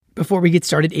Before we get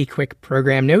started, a quick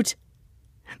program note.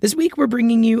 This week, we're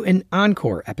bringing you an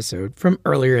Encore episode from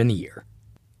earlier in the year.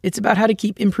 It's about how to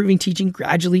keep improving teaching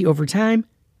gradually over time,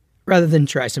 rather than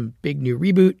try some big new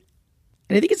reboot.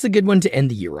 And I think it's a good one to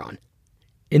end the year on,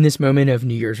 in this moment of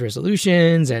New Year's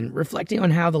resolutions and reflecting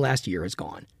on how the last year has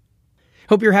gone.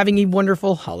 Hope you're having a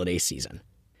wonderful holiday season.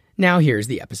 Now here's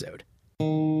the episode.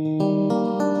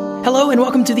 Hello and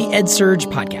welcome to the EdSurge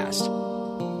podcast,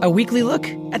 a weekly look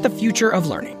at the future of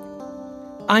learning.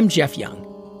 I'm Jeff Young.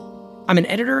 I'm an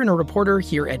editor and a reporter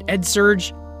here at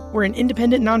EdSurge. We're an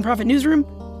independent nonprofit newsroom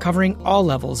covering all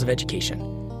levels of education.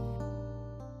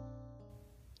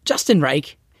 Justin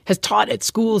Reich has taught at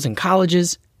schools and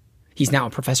colleges. He's now a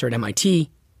professor at MIT.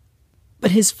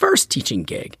 But his first teaching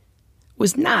gig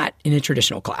was not in a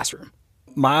traditional classroom.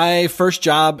 My first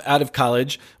job out of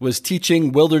college was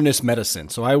teaching wilderness medicine.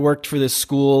 So I worked for this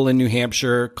school in New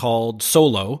Hampshire called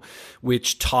Solo,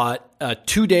 which taught a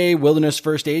 2-day wilderness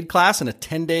first aid class and a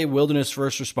 10-day wilderness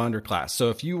first responder class.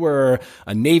 So if you were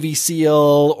a Navy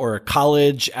SEAL or a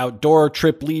college outdoor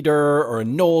trip leader or a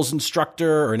NOLS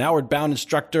instructor or an Outward Bound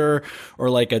instructor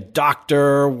or like a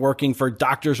doctor working for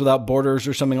Doctors Without Borders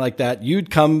or something like that,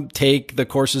 you'd come take the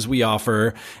courses we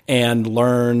offer and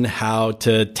learn how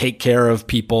to take care of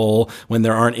people when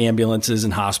there aren't ambulances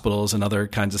and hospitals and other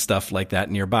kinds of stuff like that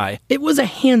nearby. It was a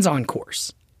hands-on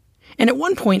course. And at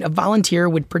one point, a volunteer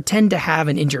would pretend to have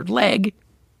an injured leg,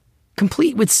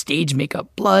 complete with stage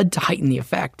makeup blood to heighten the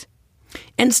effect.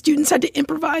 And students had to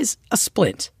improvise a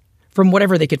splint from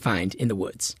whatever they could find in the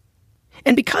woods.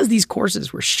 And because these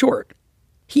courses were short,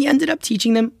 he ended up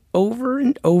teaching them over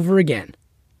and over again,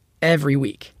 every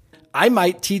week. I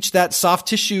might teach that soft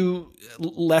tissue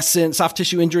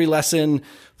injury lesson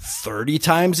 30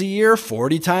 times a year,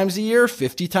 40 times a year,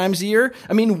 50 times a year.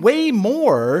 I mean, way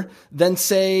more than,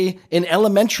 say, an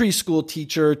elementary school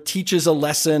teacher teaches a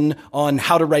lesson on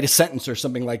how to write a sentence or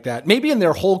something like that, maybe in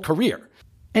their whole career.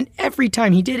 And every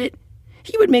time he did it,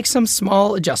 he would make some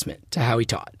small adjustment to how he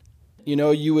taught. You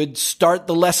know, you would start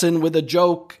the lesson with a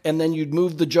joke and then you'd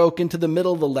move the joke into the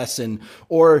middle of the lesson.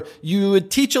 Or you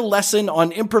would teach a lesson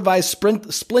on improvised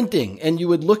splinting and you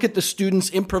would look at the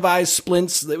students' improvised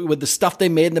splints with the stuff they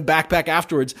made in the backpack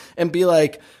afterwards and be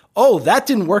like, oh, that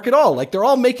didn't work at all. Like they're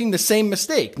all making the same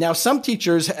mistake. Now, some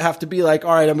teachers have to be like,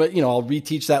 all right, I'll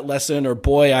reteach that lesson, or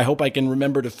boy, I hope I can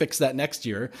remember to fix that next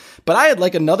year. But I had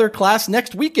like another class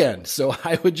next weekend. So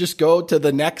I would just go to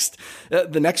the next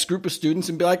group of students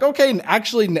and be like, okay,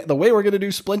 actually the way we're going to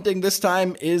do splinting this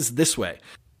time is this way.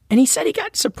 And he said he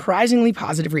got surprisingly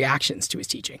positive reactions to his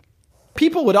teaching.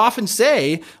 People would often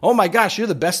say, oh my gosh, you're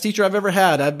the best teacher I've ever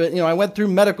had. I went through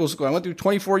medical school. I went through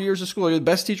 24 years of school. You're the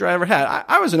best teacher I ever had.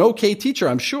 I was an okay teacher,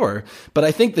 I'm sure. But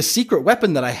I think the secret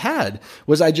weapon that I had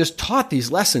was I just taught these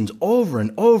lessons over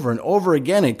and over and over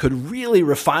again and could really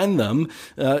refine them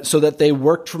so that they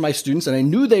worked for my students. And I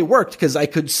knew they worked because I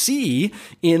could see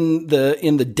in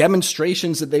the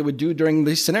demonstrations that they would do during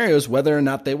these scenarios whether or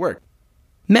not they worked.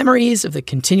 Memories of the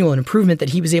continual improvement that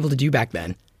he was able to do back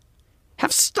then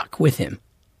have stuck with him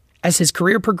as his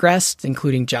career progressed,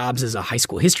 including jobs as a high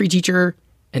school history teacher,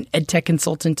 an edtech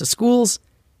consultant to schools,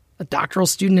 a doctoral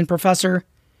student and professor,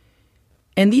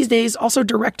 and these days also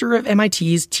director of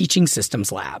MIT's Teaching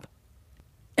Systems Lab.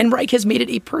 And Reich has made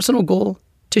it a personal goal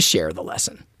to share the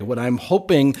lesson. What I'm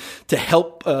hoping to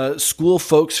help school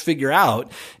folks figure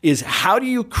out is how do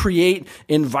you create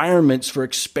environments for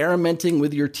experimenting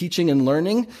with your teaching and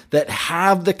learning that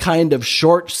have the kind of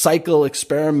short cycle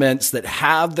experiments, that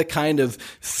have the kind of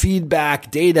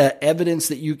feedback, data, evidence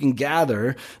that you can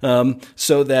gather,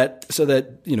 so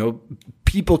that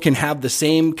people can have the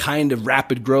same kind of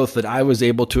rapid growth that I was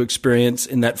able to experience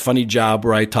in that funny job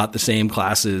where I taught the same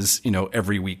classes,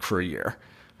 every week for a year.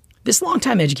 This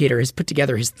longtime educator has put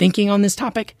together his thinking on this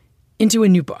topic into a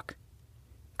new book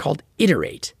called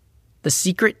Iterate: The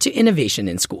Secret to Innovation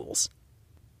in Schools.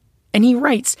 And he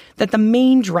writes that the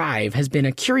main drive has been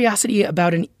a curiosity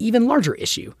about an even larger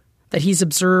issue that he's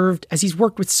observed as he's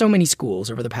worked with so many schools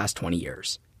over the past 20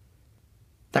 years.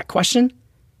 That question: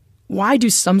 why do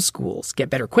some schools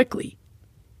get better quickly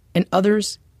and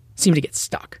others seem to get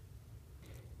stuck?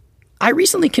 I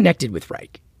recently connected with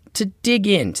Reich to dig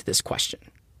into this question.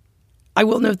 I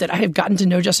will note that I have gotten to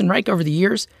know Justin Reich over the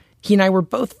years. He and I were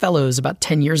both fellows about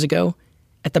 10 years ago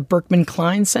at the Berkman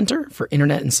Klein Center for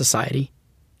Internet and Society,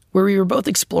 where we were both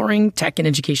exploring tech and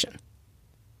education.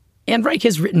 And Reich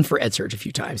has written for EdSurge a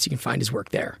few times. You can find his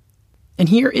work there. And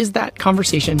here is that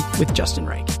conversation with Justin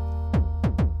Reich.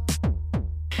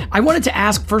 I wanted to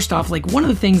ask, first off, one of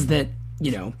the things that,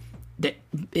 that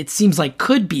it seems like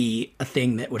could be a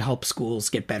thing that would help schools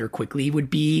get better quickly would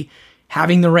be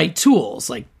having the right tools,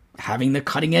 like having the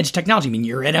cutting edge technology. I mean,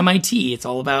 you're at MIT. It's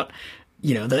all about,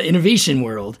 the innovation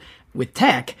world with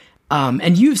tech.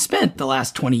 And you've spent the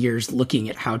last 20 years looking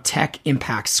at how tech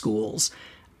impacts schools.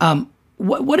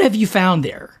 What have you found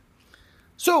there?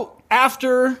 So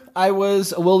after I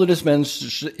was a wilderness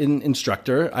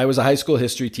instructor, I was a high school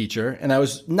history teacher, and I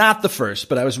was not the first,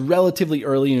 but I was relatively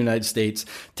early in the United States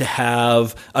to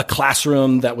have a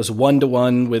classroom that was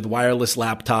one-to-one with wireless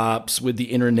laptops, with the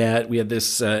internet. We had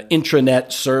this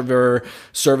intranet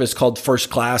service called First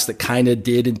Class that kind of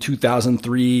did in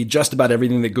 2003 just about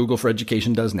everything that Google for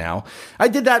Education does now. I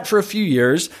did that for a few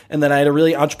years, and then I had a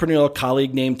really entrepreneurial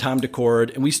colleague named Tom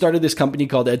DeCord, and we started this company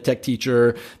called EdTech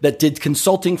Teacher that did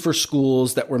consulting for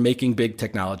schools that were making big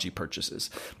technology purchases.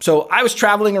 So I was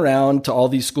traveling around to all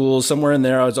these schools. Somewhere in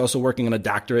there, I was also working on a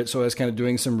doctorate, so I was kind of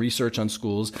doing some research on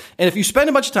schools. And if you spend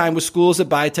a bunch of time with schools that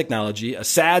buy technology, a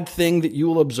sad thing that you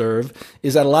will observe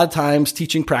is that a lot of times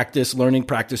teaching practice, learning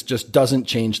practice just doesn't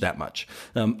change that much.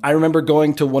 I remember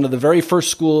going to one of the very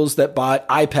first schools that bought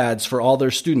iPads for all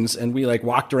their students, and we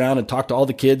walked around and talked to all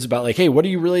the kids about hey, what are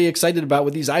you really excited about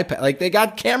with these iPads? They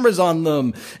got cameras on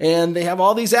them, and they have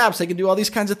all these apps. They can do all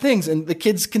these kinds of things. And the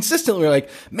kids consistently were like,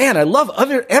 man, I love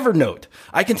Evernote.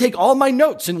 I can take all my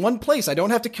notes in one place. I don't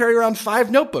have to carry around 5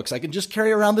 notebooks. I can just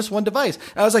carry around this one device.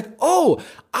 And I was like, oh,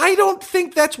 I don't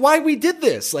think that's why we did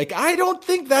this. I don't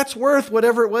think that's worth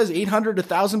whatever it was, $800 to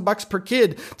 $1,000 per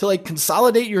kid to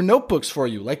consolidate your notebooks for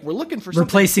you. We're looking for something.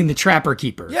 Replacing the Trapper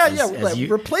Keeper.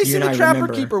 Replacing the Trapper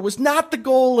Keeper was not the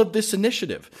goal of this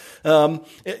initiative.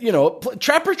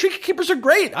 Trapper Keepers are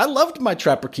great. I loved my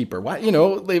Trapper Keeper. Why,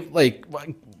 they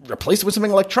replace it with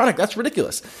something electronic. That's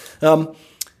ridiculous.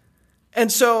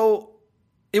 And so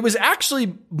it was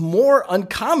actually more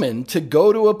uncommon to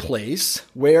go to a place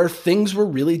where things were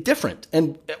really different.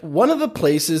 And one of the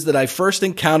places that I first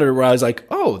encountered where I was like,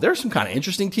 oh, there's some kind of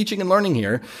interesting teaching and learning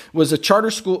here was a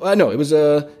charter school. It was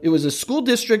a school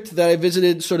district that I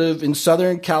visited sort of in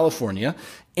Southern California,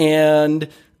 and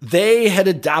they had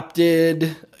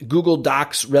adopted Google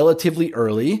Docs relatively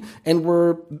early and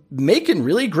were making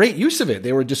really great use of it.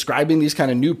 They were describing these kind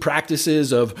of new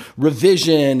practices of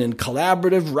revision and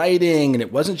collaborative writing. And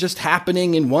it wasn't just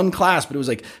happening in one class, but it was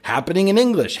happening in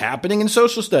English, happening in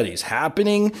social studies,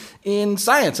 happening in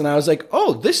science. And I was like,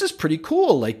 oh, this is pretty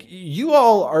cool. You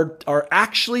all are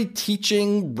actually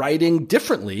teaching writing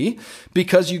differently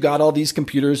because you got all these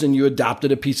computers and you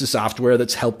adopted a piece of software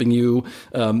that's helping you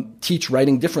teach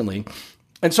writing differently.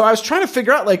 And so I was trying to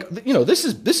figure out, this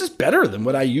is better than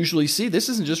what I usually see. This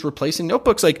isn't just replacing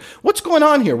notebooks. What's going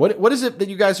on here? What is it that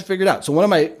you guys have figured out? So one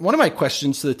of my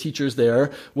questions to the teachers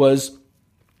there was,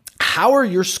 how are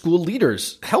your school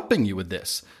leaders helping you with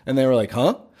this? And they were like,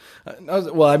 huh?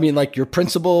 Your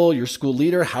principal, your school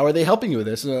leader, how are they helping you with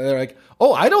this? And they're like,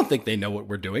 oh, I don't think they know what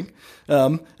we're doing.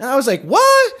 And I was like,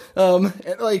 what?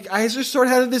 I just sort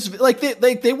of had this,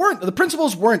 the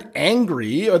principals weren't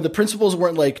angry, or the principals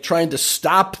weren't trying to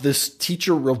stop this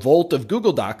teacher revolt of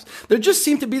Google Docs. There just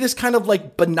seemed to be this kind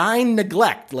of benign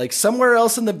neglect. Somewhere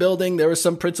else in the building, there was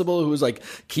some principal who was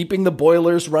keeping the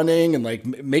boilers running and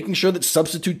making sure that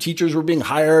substitute teachers were being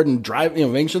hired and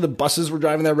making sure the buses were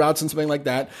driving their routes and something like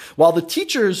that. While the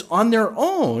teachers on their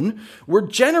own were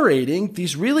generating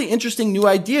these really interesting new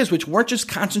ideas, which weren't just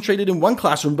concentrated in one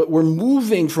classroom, but were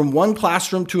moving from one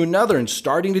classroom to another and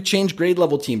starting to change grade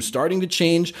level teams, starting to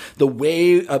change the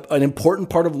way an important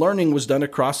part of learning was done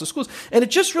across the schools. And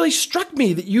it just really struck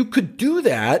me that you could do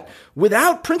that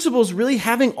without principals really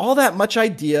having all that much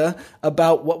idea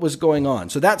about what was going on.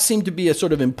 So that seemed to be a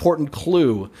sort of important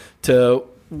clue to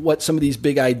what some of these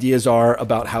big ideas are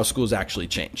about how schools actually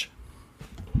change.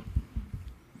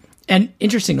 And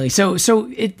interestingly, so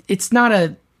it's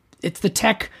the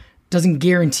tech doesn't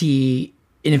guarantee,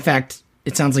 and in fact,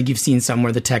 it sounds like you've seen some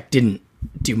where the tech didn't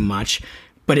do much,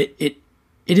 but it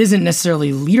isn't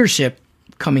necessarily leadership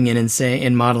coming in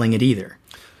and modeling it either.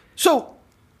 So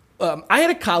I had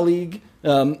a colleague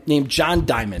named John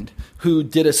Diamond who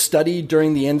did a study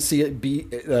during the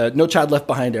NCB No Child Left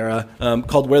Behind era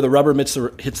called Where the Rubber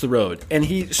Hits the Road. And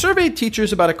he surveyed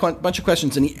teachers about a bunch of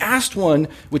questions, and he asked one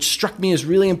which struck me as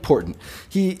really important.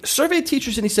 He surveyed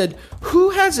teachers and he said, who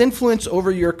has influence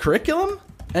over your curriculum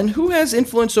and who has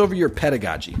influence over your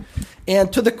pedagogy?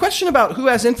 And to the question about who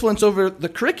has influence over the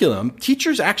curriculum,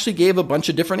 teachers actually gave a bunch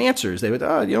of different answers. They would,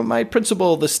 my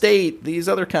principal, the state, these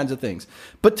other kinds of things.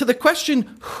 But to the question,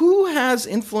 who has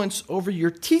influence over your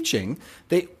teaching,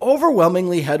 they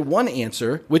overwhelmingly had one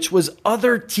answer, which was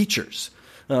other teachers.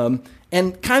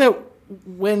 And kind of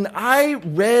when I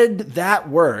read that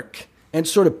work and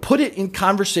sort of put it in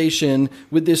conversation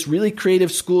with this really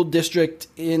creative school district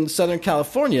in Southern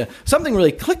California, something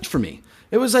really clicked for me.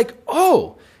 It was like,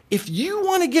 oh, if you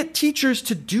want to get teachers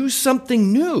to do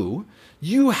something new,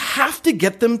 you have to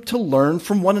get them to learn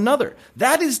from one another.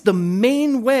 That is the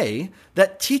main way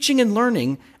that teaching and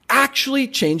learning actually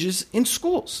changes in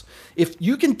schools. If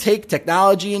you can take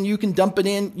technology and you can dump it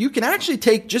in, you can actually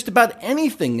take just about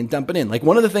anything and dump it in. Like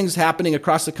one of the things happening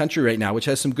across the country right now, which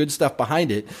has some good stuff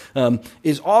behind it,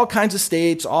 is all kinds of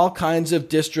states, all kinds of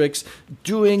districts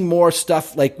doing more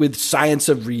stuff like with science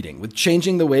of reading, with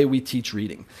changing the way we teach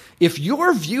reading. If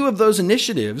your view of those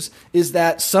initiatives is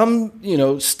that some,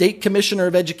 state commissioner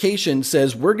of education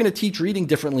says, we're going to teach reading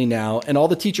differently now, and all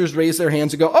the teachers raise their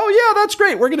hands and go, oh yeah, that's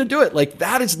great, we're going to do it. Like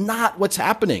that is not what's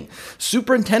happening.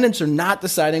 Superintendents are not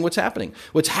deciding what's happening.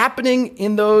 What's happening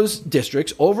in those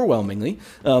districts overwhelmingly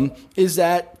is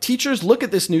that teachers look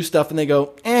at this new stuff and they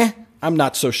go, I'm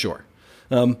not so sure.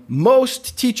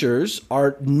 Most teachers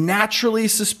are naturally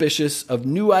suspicious of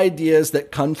new ideas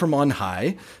that come from on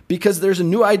high because there's a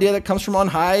new idea that comes from on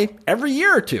high every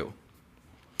year or two.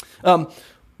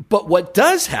 But what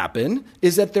does happen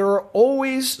is that there are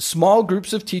always small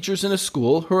groups of teachers in a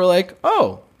school who are like,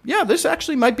 oh, yeah, this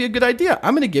actually might be a good idea.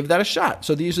 I'm going to give that a shot.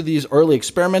 So these are these early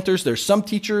experimenters. There's some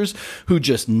teachers who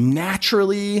just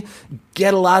naturally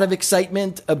get a lot of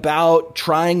excitement about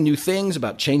trying new things,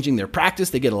 about changing their practice.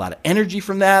 They get a lot of energy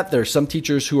from that. There are some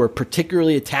teachers who are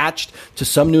particularly attached to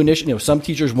some new initiative. Some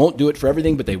teachers won't do it for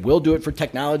everything, but they will do it for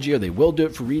technology or they will do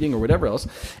it for reading or whatever else.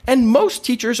 And most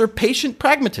teachers are patient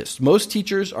pragmatists. Most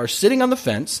teachers are sitting on the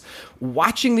fence,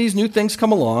 watching these new things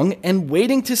come along and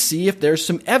waiting to see if there's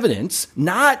some evidence,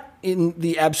 not in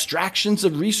the abstractions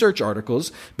of research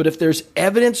articles, but if there's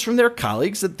evidence from their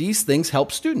colleagues that these things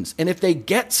help students. And if they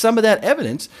get some of that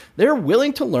evidence, they're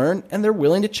willing to learn and they're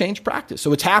willing to change practice.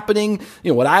 So it's happening,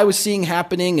 what I was seeing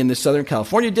happening in the Southern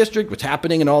California district, what's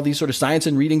happening in all these sort of science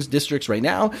and readings districts right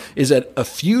now is that a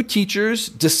few teachers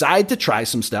decide to try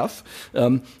some stuff.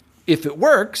 If it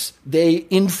works, they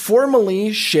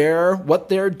informally share what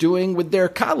they're doing with their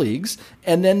colleagues,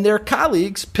 and then their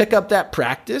colleagues pick up that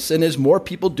practice. And as more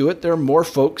people do it, there are more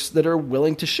folks that are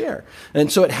willing to share.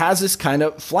 And so it has this kind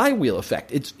of flywheel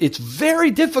effect. It's very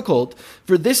difficult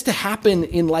for this to happen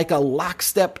in like a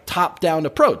lockstep top-down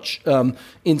approach.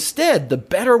 Instead, the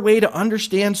better way to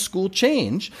understand school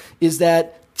change is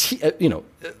that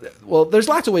there's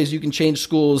lots of ways you can change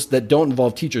schools that don't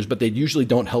involve teachers, but they usually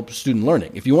don't help student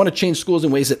learning. If you want to change schools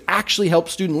in ways that actually help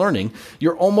student learning,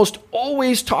 you're almost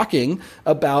always talking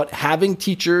about having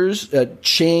teachers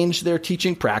change their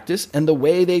teaching practice. And the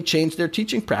way they change their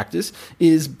teaching practice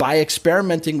is by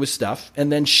experimenting with stuff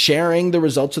and then sharing the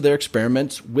results of their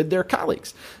experiments with their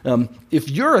colleagues.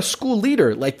 If you're a school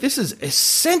leader, like this is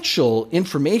essential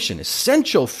information,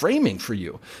 essential framing for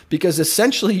you, because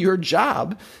essentially your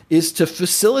job is to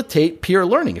facilitate peer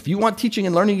learning. If you want teaching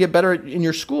and learning to get better in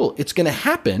your school, it's going to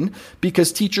happen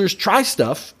because teachers try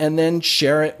stuff and then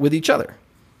share it with each other.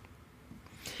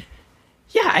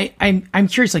 Yeah, I'm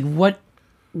curious, like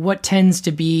what tends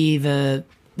to be the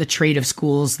trait of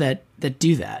schools that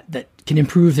do that can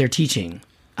improve their teaching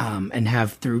and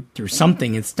have through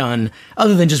something it's done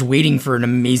other than just waiting for an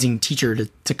amazing teacher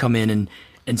to come in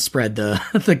and spread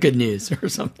the good news or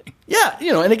something. Yeah,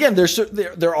 and again,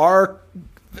 there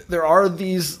are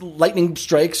these lightning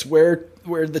strikes where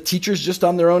the teachers just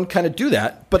on their own kind of do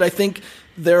that. But I think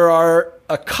there are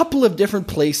a couple of different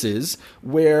places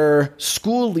where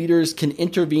school leaders can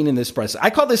intervene in this process. I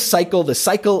call this cycle the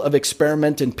cycle of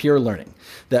experiment and peer learning.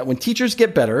 That when teachers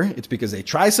get better, it's because they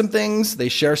try some things, they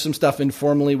share some stuff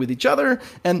informally with each other,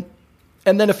 and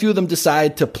then a few of them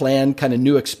decide to plan kind of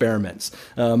new experiments,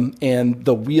 and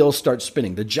the wheel starts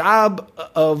spinning. The job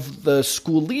of the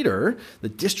school leader, the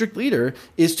district leader,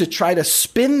 is to try to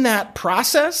spin that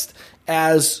process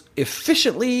as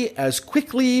efficiently, as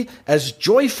quickly, as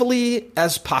joyfully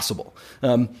as possible.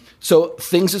 So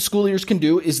things that school leaders can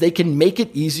do is they can make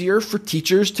it easier for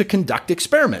teachers to conduct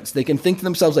experiments. They can think to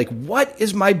themselves like, what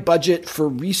is my budget for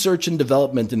research and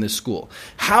development in this school?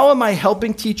 How am I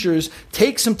helping teachers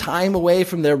take some time away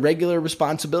from their regular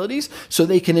responsibilities so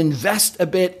they can invest a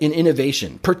bit in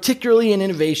innovation, particularly in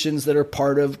innovations that are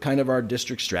part of kind of our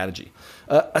district strategy?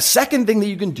 A second thing that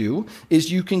you can do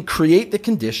is you can create the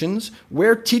conditions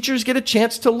where teachers get a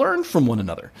chance to learn from one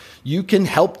another. You can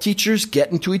help teachers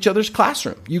get into each other's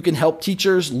classroom. You can help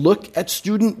teachers look at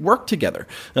student work together.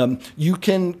 You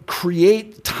can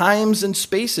create times and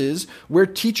spaces where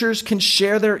teachers can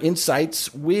share their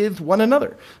insights with one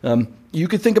another. You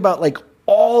could think about like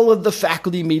all of the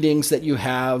faculty meetings that you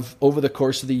have over the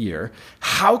course of the year,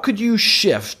 how could you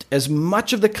shift as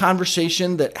much of the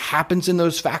conversation that happens in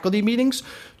those faculty meetings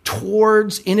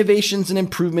towards innovations and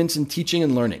improvements in teaching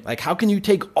and learning? Like, how can you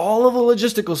take all of the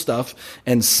logistical stuff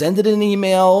and send it in an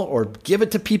email or give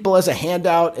it to people as a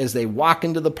handout as they walk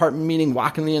into the department meeting,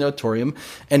 walk in the auditorium?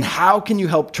 And how can you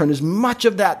help turn as much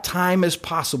of that time as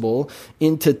possible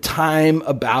into time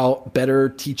about better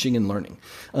teaching and learning?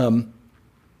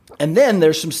 And then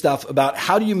there's some stuff about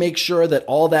how do you make sure that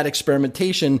all that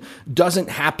experimentation doesn't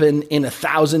happen in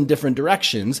 1,000 different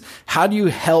directions? How do you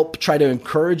help try to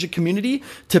encourage a community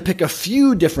to pick a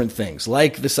few different things,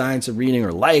 like the science of reading,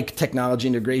 or like technology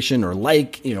integration, or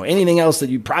like, anything else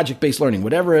that you, project-based learning,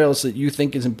 whatever else that you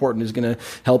think is important is going to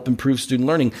help improve student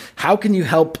learning? How can you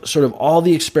help sort of all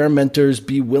the experimenters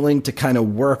be willing to kind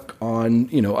of work on,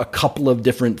 a couple of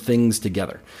different things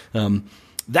together?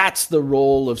 That's the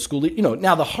role of school.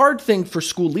 Now the hard thing for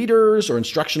school leaders or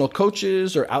instructional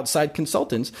coaches or outside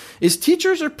consultants is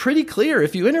teachers are pretty clear,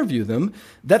 if you interview them,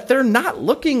 that they're not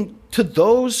looking to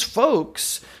those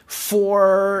folks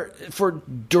for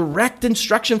direct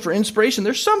instruction, for inspiration.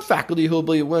 There's some faculty who will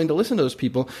be willing to listen to those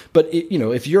people, but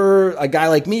if you're a guy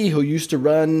like me who used to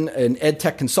run an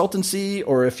edtech consultancy,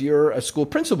 or if you're a school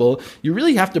principal, you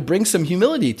really have to bring some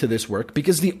humility to this work,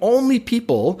 because the only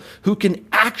people who can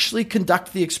actually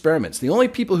conduct the experiments, the only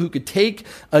people who could take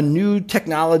a new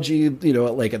technology,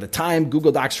 like at the time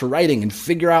Google Docs for writing, and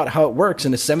figure out how it works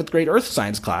in a 7th grade earth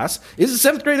science class is a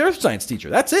 7th grade earth science teacher.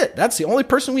 That's it. That's the only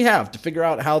person we have to figure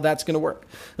out how that's going to work.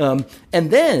 And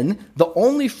then the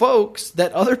only folks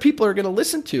that other people are going to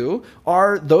listen to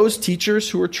are those teachers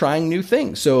who are trying new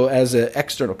things. So as an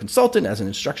external consultant, as an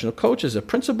instructional coach, as a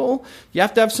principal, you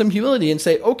have to have some humility and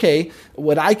say, okay,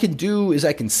 what I can do is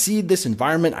I can seed this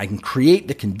environment. I can create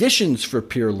the conditions for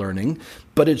peer learning,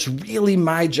 but it's really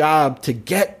my job to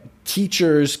get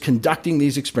teachers conducting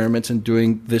these experiments and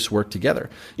doing this work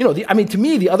together. To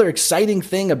me, the other exciting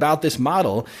thing about this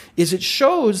model is it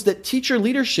shows that teacher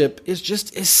leadership is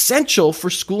just essential for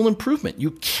school improvement.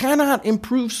 You cannot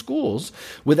improve schools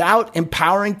without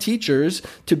empowering teachers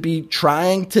to be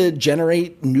trying to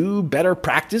generate new, better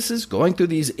practices, going through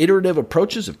these iterative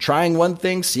approaches of trying one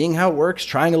thing, seeing how it works,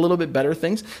 trying a little bit better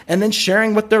things, and then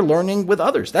sharing what they're learning with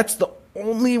others. That's the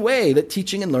only way that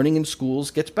teaching and learning in schools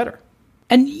gets better.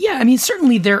 And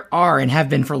certainly there are, and have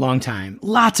been for a long time,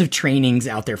 lots of trainings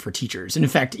out there for teachers. And in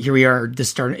fact, here we are,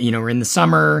 we're in the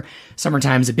summer.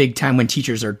 Summertime is a big time when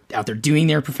teachers are out there doing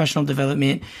their professional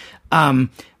development.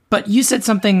 But you said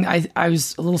something I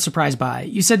was a little surprised by.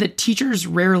 You said that teachers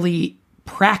rarely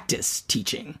practice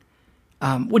teaching.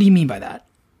 What do you mean by that?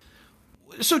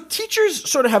 So teachers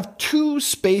sort of have two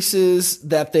spaces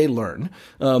that they learn.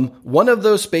 One of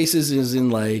those spaces is in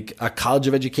like a college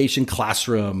of education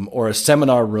classroom or a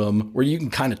seminar room where you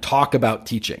can kind of talk about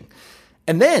teaching.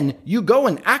 And then you go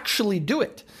and actually do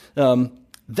it.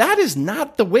 That is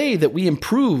not the way that we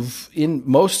improve in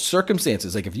most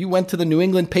circumstances. Like if you went to the New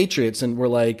England Patriots and were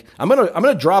like, I'm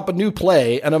gonna drop a new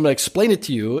play and I'm gonna explain it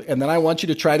to you, and then I want you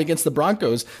to try it against the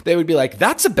Broncos, they would be like,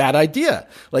 that's a bad idea.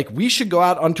 Like we should go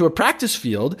out onto a practice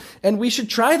field and we should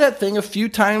try that thing a few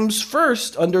times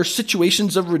first under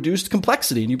situations of reduced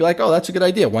complexity. And you'd be like, oh, that's a good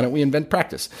idea. Why don't we invent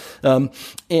practice?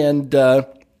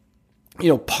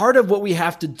 Part of what we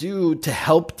have to do to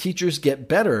help teachers get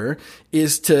better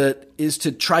is to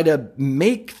try to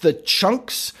make the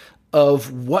chunks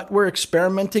of what we're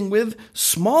experimenting with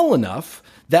small enough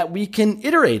that we can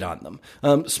iterate on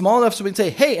them. Small enough so we can say,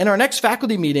 hey, in our next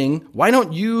faculty meeting, why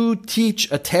don't you teach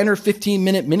a 10 or 15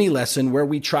 minute mini lesson where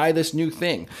we try this new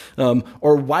thing?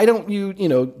 Or why don't you,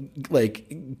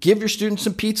 give your students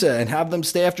some pizza and have them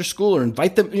stay after school, or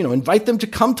invite them to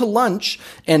come to lunch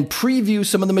and preview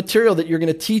some of the material that you're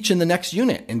going to teach in the next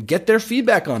unit and get their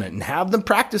feedback on it and have them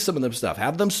practice some of the stuff.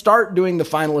 Have them start doing the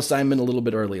final assignment a little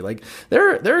bit early. Like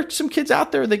there are some kids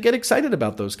out there that get excited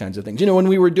about those kinds of things. When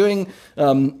we were doing,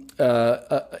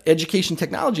 education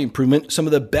technology improvement, some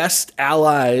of the best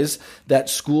allies that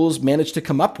schools managed to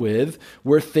come up with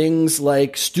were things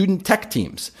like student tech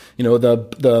teams.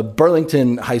 The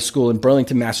Burlington High School in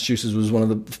Burlington, Massachusetts was one of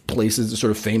the places that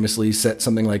sort of famously set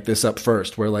something like this up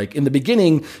first, where like in the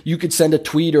beginning, you could send a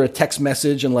tweet or a text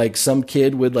message and like some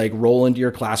kid would like roll into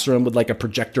your classroom with like a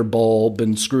projector bulb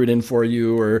and screw it in for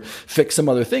you or fix some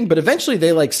other thing. But eventually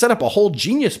they like set up a whole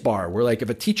genius bar where like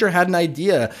if a teacher had an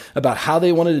idea about how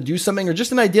they wanted to do something, or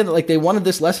just an idea that like they wanted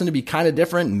this lesson to be kind of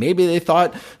different, and maybe they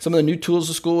thought some of the new tools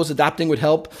the school was adopting would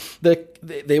help, the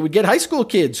they would get high school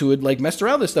kids who would like mess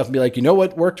around with this stuff and be like, you know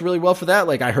what worked really well for that?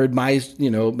 Like I heard my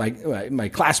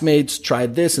classmates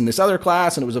tried this in this other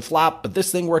class and it was a flop, but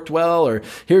this thing worked well. Or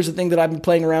here's the thing that I've been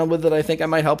playing around with that I think I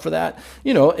might help for that.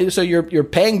 So you're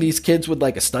paying these kids with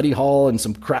like a study hall and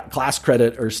some class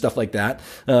credit or stuff like that.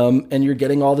 And you're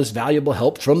getting all this valuable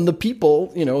help from the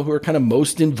people, who are kind of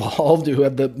most involved, who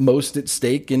have the most at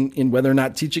stake in whether or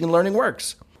not teaching and learning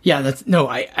works. Yeah,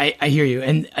 I hear you.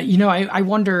 And, I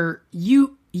wonder,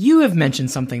 you have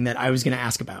mentioned something that I was going to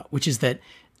ask about, which is that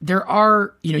there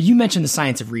are, you mentioned the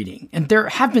science of reading, and there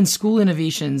have been school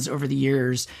innovations over the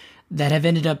years that have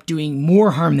ended up doing more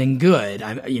harm than good.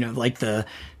 Like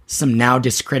some now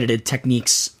discredited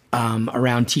techniques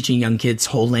around teaching young kids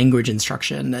whole language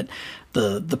instruction that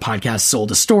the podcast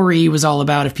Sold a Story was all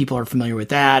about, if people are familiar with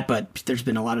that, but there's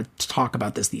been a lot of talk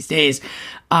about this these days.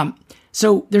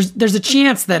 So there's a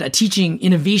chance that a teaching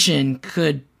innovation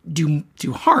could do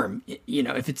harm,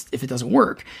 if it doesn't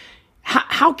work.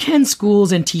 How can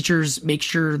schools and teachers make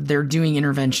sure they're doing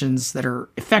interventions that are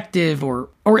effective or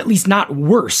at least not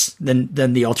worse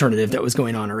than the alternative that was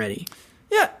going on already?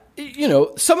 Yeah.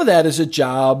 Some of that is a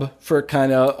job for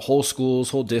kind of whole schools,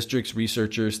 whole districts,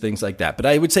 researchers, things like that. But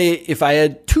I would say if I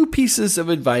had two pieces of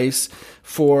advice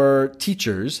for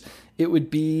teachers, it would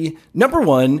be, number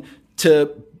one,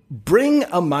 to bring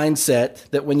a mindset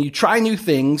that when you try new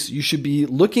things, you should be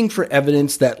looking for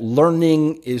evidence that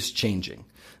learning is changing.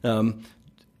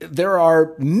 There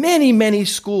are many, many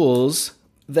schools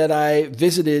that I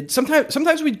visited.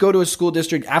 Sometimes we'd go to a school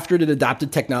district after it had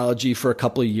adopted technology for a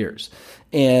couple of years.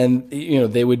 And,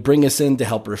 they would bring us in to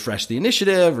help refresh the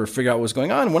initiative or figure out what was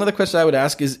going on. And one of the questions I would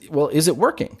ask is, well, is it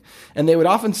working? And they would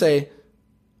often say,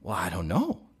 well, I don't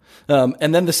know.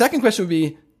 And then the second question would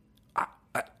be,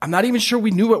 I'm not even sure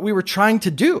we knew what we were trying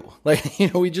to do.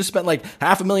 We just spent like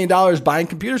 $500,000 buying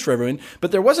computers for everyone,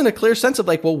 but there wasn't a clear sense of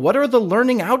like, well, what are the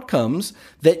learning outcomes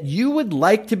that you would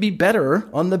like to be better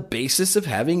on the basis of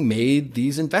having made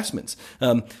these investments?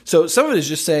 So some of it is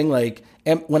just saying like,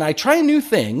 when I try a new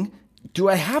thing, do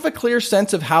I have a clear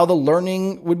sense of how the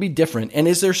learning would be different? And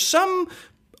is there some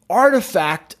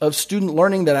artifact of student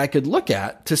learning that I could look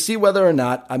at to see whether or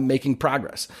not I'm making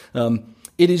progress?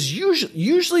 It is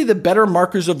usually the better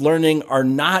markers of learning are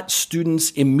not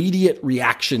students' immediate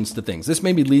reactions to things. This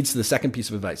maybe leads to the second piece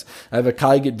of advice. I have a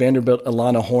colleague at Vanderbilt,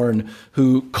 Alana Horn,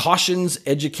 who cautions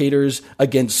educators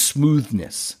against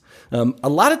smoothness. A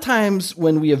lot of times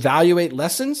when we evaluate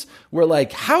lessons, we're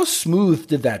like, how smooth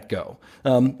did that go?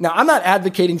 Now, I'm not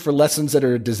advocating for lessons that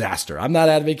are a disaster. I'm not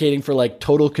advocating for like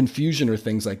total confusion or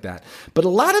things like that. But a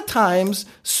lot of times,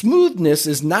 smoothness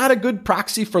is not a good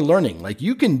proxy for learning. Like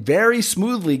you can very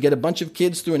smoothly get a bunch of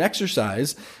kids through an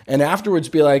exercise and afterwards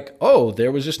be like, oh,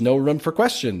 there was just no room for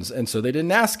questions. And so they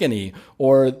didn't ask any,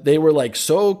 or they were like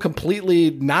so completely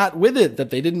not with it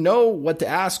that they didn't know what to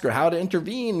ask or how to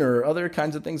intervene or other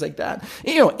kinds of things like that.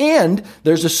 And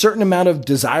there's a certain amount of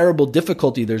desirable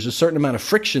difficulty. There's a certain amount of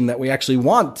friction that we actually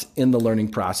want in the learning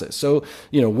process. So,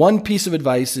 one piece of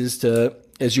advice is to,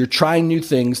 as you're trying new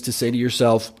things, to say to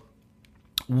yourself,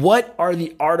 what are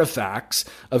the artifacts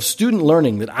of student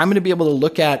learning that I'm going to be able to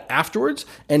look at afterwards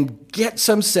and get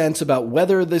some sense about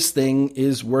whether this thing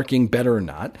is working better or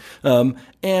not?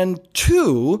 And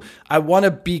two, I want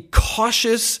to be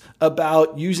cautious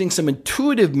about using some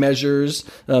intuitive measures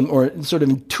or sort of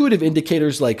intuitive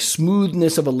indicators like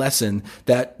smoothness of a lesson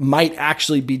that might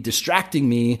actually be distracting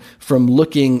me from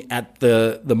looking at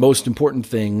the most important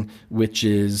thing, which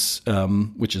is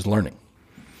learning.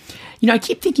 I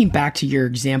keep thinking back to your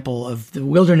example of the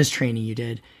wilderness training you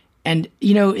did. And,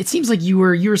 it seems like you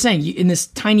were saying in this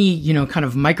tiny, kind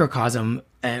of microcosm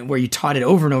where you taught it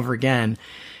over and over again,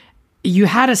 you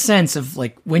had a sense of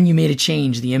like when you made a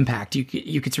change, the impact,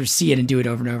 you could sort of see it and do it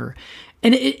over and over.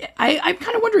 And I'm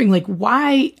kind of wondering like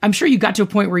why. I'm sure you got to a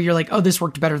point where you're like, oh, this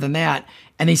worked better than that.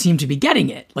 And they seem to be getting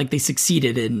it. Like they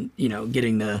succeeded in,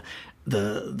 getting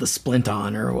the splint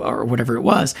on or whatever it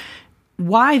was.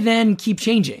 Why then keep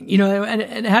changing?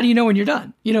 And how do you know when you're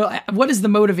done? What is the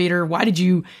motivator? Why did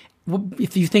you,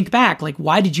 if you think back, like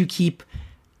why did you keep,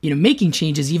 making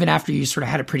changes even after you sort of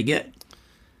had it pretty good?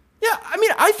 Yeah,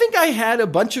 I think I had a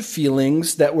bunch of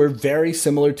feelings that were very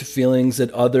similar to feelings that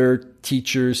other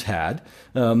teachers had.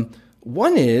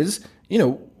 One is,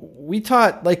 we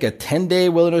taught like a 10-day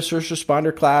wilderness first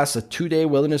responder class, a 2-day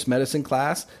wilderness medicine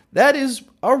class. That is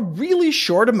a really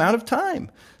short amount of time.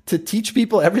 to teach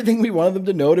people everything we wanted them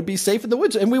to know to be safe in the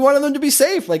woods. And we wanted them to be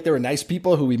safe. Like, they were nice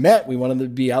people who we met. We wanted them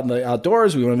to be out in the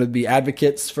outdoors. We wanted them to be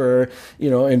advocates for,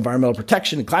 environmental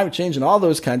protection and climate change and all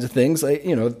those kinds of things. Like,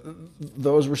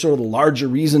 those were sort of the larger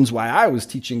reasons why I was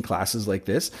teaching classes like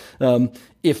this.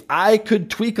 If I could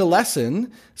tweak a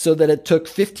lesson so that it took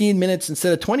 15 minutes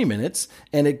instead of 20 minutes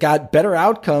and it got better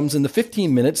outcomes in the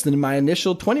 15 minutes than in my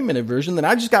initial 20-minute version, then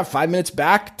I just got 5 minutes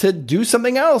back to do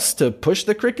something else, to push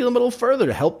the curriculum a little further,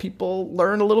 to help people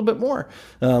learn a little bit more.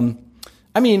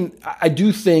 I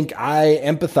do think I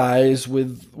empathize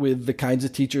with the kinds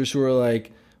of teachers who are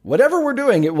like, whatever we're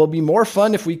doing, it will be more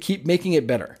fun if we keep making it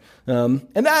better. And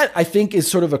that, I think, is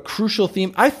sort of a crucial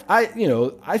theme. I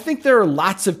think there are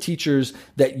lots of teachers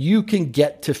that you can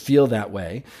get to feel that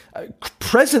way.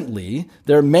 Presently,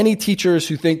 there are many teachers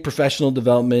who think professional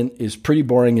development is pretty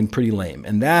boring and pretty lame.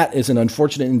 And that is an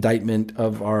unfortunate indictment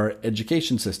of our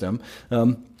education system.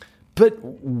 But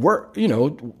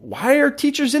why are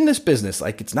teachers in this business?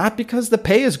 Like, it's not because the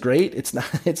pay is great. It's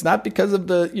not because of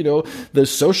the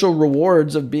social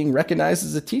rewards of being recognized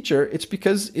as a teacher. It's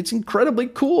because it's incredibly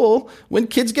cool when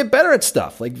kids get better at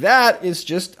stuff. Like, that is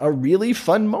just a really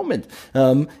fun moment.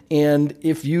 And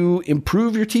if you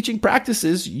improve your teaching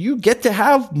practices, you get to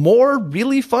have more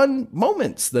really fun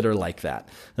moments that are like that.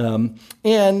 The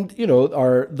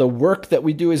work that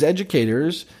we do as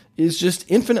educators is just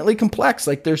infinitely complex.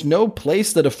 Like, there's no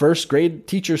place that a first grade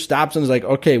teacher stops and is like,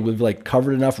 okay, we've like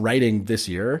covered enough writing this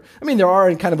year. I mean, there are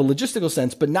in kind of a logistical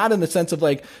sense, but not in the sense of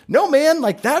like, no, man,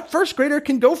 like that first grader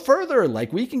can go further.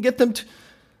 Like, we can get them to,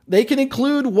 they can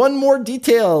include one more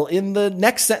detail in the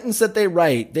next sentence that they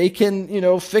write. They can,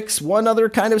 fix one other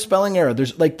kind of spelling error.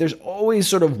 There's always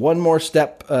sort of one more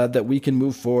step that we can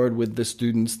move forward with the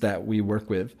students that we work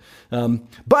with.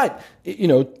 But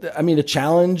a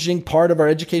challenging part of our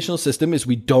educational system is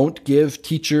we don't give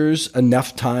teachers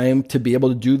enough time to be able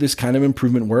to do this kind of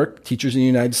improvement work. Teachers in the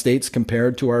United States,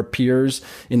 compared to our peers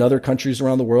in other countries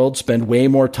around the world, spend way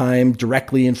more time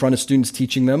directly in front of students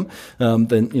teaching them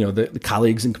than, the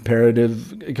colleagues in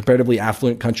comparatively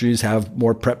affluent countries have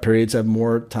more prep periods, have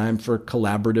more time for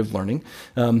collaborative learning.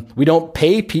 We don't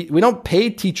pay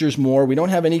teachers more. We don't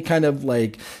have any kind of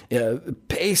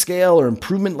pay scale or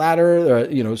improvement ladder,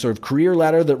 sort of career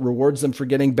ladder that rewards them for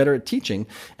getting better at teaching.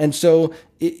 And so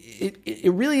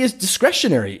it really is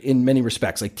discretionary in many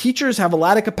respects. Like, teachers have a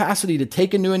lot of capacity to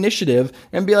take a new initiative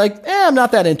and be like, I'm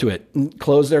not that into it, and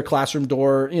close their classroom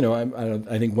door.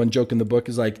 I think one joke in the book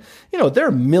is like, there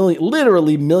are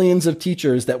literally millions of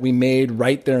teachers that we made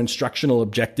write their instructional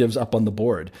objectives up on the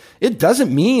board. It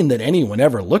doesn't mean that anyone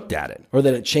ever looked at it or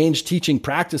that it changed teaching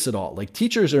practice at all. Like,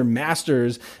 teachers are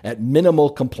masters at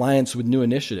minimal compliance with new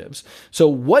initiatives. So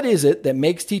what is it that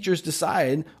makes teachers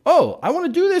decide, I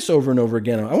want to do this over and over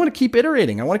again? I want to keep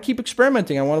iterating. I want to keep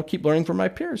experimenting. I want to keep learning from my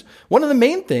peers. One of the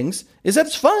main things is that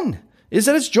it's fun, is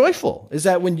that it's joyful, is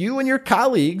that when you and your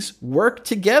colleagues work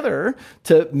together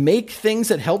to make things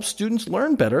that help students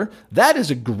learn better, that is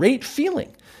a great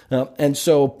feeling. And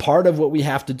so part of what we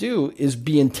have to do is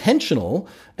be intentional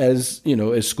as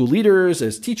school leaders,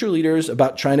 as teacher leaders,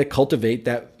 about trying to cultivate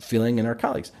that feeling in our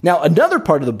colleagues. Now, another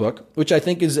part of the book, which I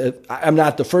think is, I'm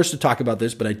not the first to talk about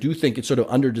this, but I do think it's sort of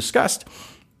under-discussed,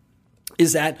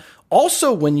 is that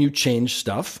also when you change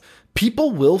stuff,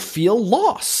 people will feel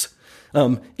loss.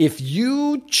 If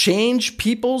you change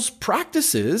people's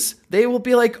practices, they will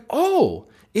be like,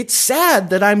 it's sad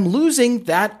that I'm losing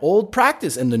that old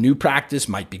practice, and the new practice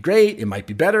might be great. It might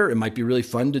be better. It might be really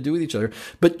fun to do with each other,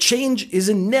 but change is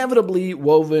inevitably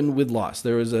woven with loss.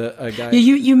 There was a guy.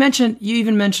 You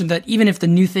even mentioned that even if the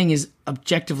new thing is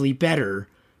objectively better,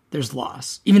 there's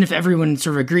loss. Even if everyone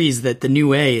sort of agrees that the new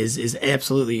way is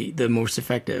absolutely the most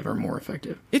effective or more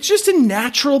effective. It's just a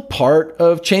natural part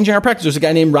of changing our practice. There's a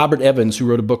guy named Robert Evans who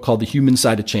wrote a book called The Human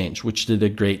Side of Change, which did a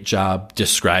great job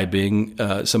describing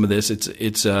some of this.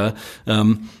 There's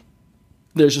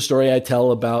a story I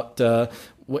tell about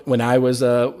when I was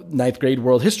a ninth grade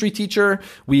world history teacher,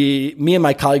 me and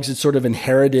my colleagues had sort of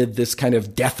inherited this kind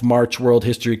of death march world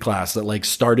history class that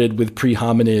started with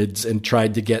pre-hominids and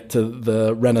tried to get to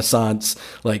the Renaissance,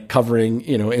 covering,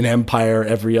 an empire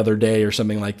every other day or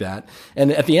something like that.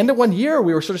 And at the end of one year,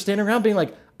 we were sort of standing around being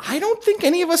like, I don't think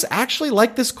any of us actually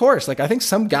like this course. I think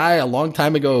some guy a long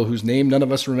time ago whose name none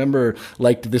of us remember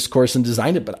liked this course and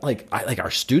designed it. But our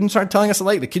students aren't telling us I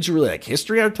like it. The kids who really like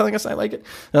history aren't telling us I like it.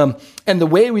 And the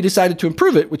way we decided to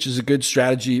improve it, which is a good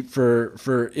strategy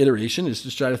for iteration, is to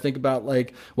try to think about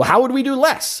how would we do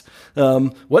less?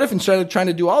 What if instead of trying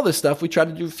to do all this stuff, we try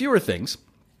to do fewer things?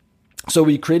 So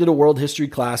we created a world history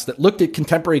class that looked at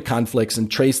contemporary conflicts and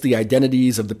traced the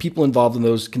identities of the people involved in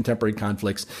those contemporary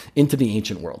conflicts into the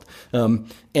ancient world. And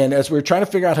as we were trying to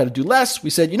figure out how to do less, we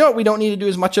said, you know what we don't need to do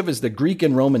as much of is the Greek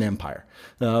and Roman Empire.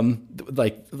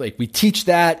 Like we teach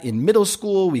that in middle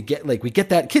school. We get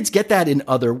that kids get that in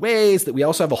other ways. That we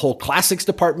also have a whole classics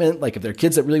department. Like if there are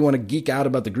kids that really want to geek out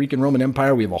about the Greek and Roman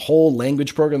Empire, we have a whole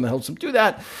language program that helps them do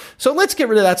that. So let's get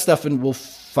rid of that stuff and we'll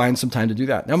find some time to do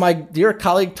that. Now, my dear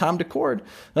colleague, Tom DeCord,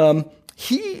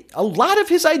 a lot of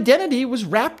his identity was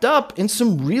wrapped up in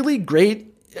some really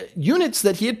great units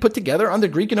that he had put together on the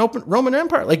Greek and Roman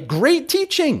Empire, like great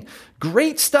teaching,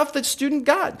 great stuff that student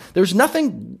got. There's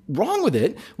nothing wrong with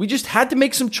it. We just had to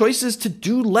make some choices to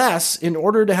do less in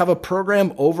order to have a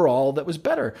program overall that was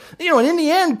better. And in the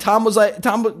end, Tom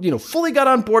fully got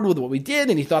on board with what we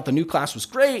did, and he thought the new class was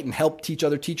great and helped teach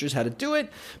other teachers how to do it.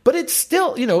 But it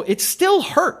still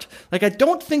hurt. Like, I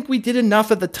don't think we did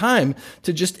enough at the time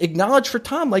to just acknowledge for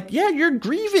Tom, like, yeah, you're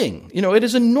grieving. It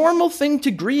is a normal thing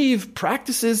to grieve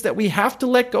practices that we have to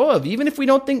let go of, even if we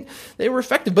don't think they were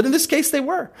effective. But in this case, they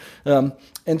were.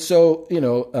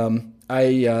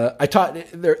 I taught,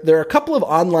 there are a couple of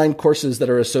online courses that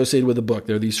are associated with the book.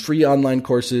 There are these free online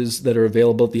courses that are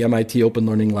available at the MIT Open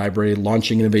Learning Library,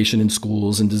 Launching Innovation in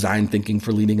Schools and Design Thinking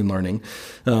for Leading and Learning.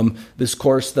 This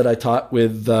course that I taught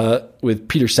with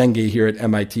Peter Senge here at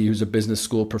MIT, who's a business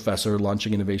school professor,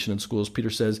 Launching Innovation in Schools. Peter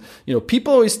says,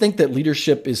 people always think that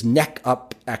leadership is neck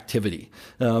up activity,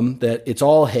 that it's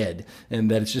all head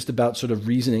and that it's just about sort of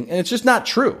reasoning. And it's just not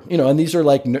true. And these are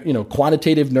like,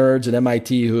 quantitative nerds at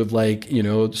MIT who have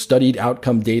studied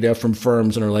outcome data from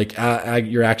firms and are like,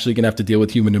 you're actually going to have to deal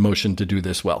with human emotion to do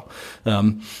this well.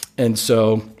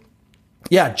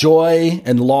 Joy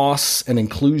and loss and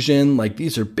inclusion, like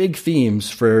these are big themes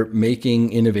for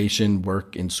making innovation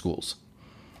work in schools.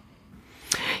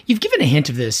 You've given a hint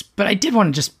of this, but I did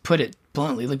want to just put it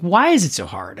bluntly. Like, why is it so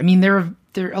hard? I mean, there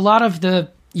are a lot of the,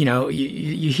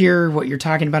 you hear what you're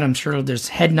talking about. I'm sure there's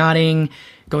head nodding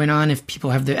going on as people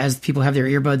have their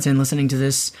earbuds in listening to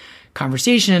this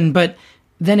conversation. But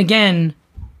then again,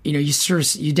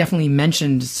 you definitely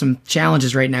mentioned some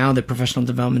challenges right now that professional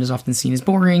development is often seen as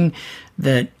boring,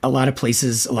 that a lot of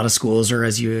places, a lot of schools are,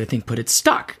 as you I think put it,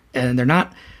 stuck, and they're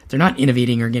not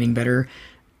innovating or getting better.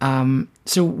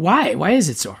 So why is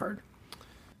it so hard?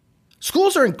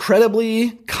 Schools are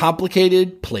incredibly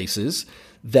complicated places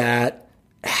that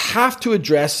have to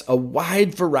address a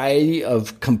wide variety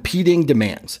of competing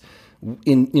demands.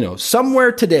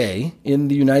 Somewhere today in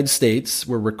the United States,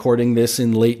 we're recording this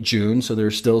in late June, so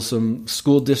there's still some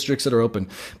school districts that are open.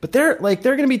 But there are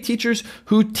going to be teachers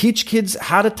who teach kids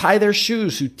how to tie their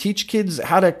shoes, who teach kids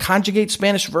how to conjugate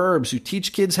Spanish verbs, who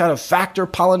teach kids how to factor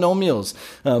polynomials,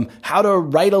 how to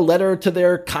write a letter to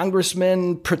their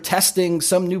congressman protesting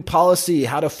some new policy,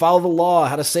 how to follow the law,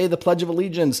 how to say the Pledge of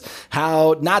Allegiance,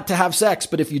 how not to have sex,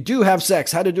 but if you do have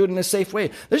sex, how to do it in a safe way.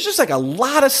 There's just like a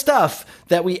lot of stuff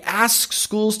that we ask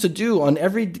schools to do on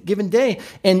every given day.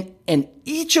 And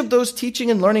each of those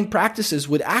teaching and learning practices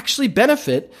would actually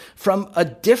benefit from a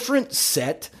different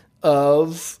set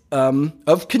of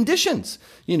conditions.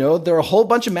 There are a whole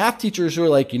bunch of math teachers who are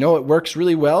like, what works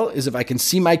really well is if I can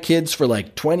see my kids for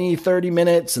like 20, 30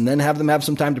 minutes and then have them have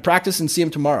some time to practice and see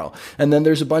them tomorrow. And then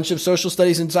there's a bunch of social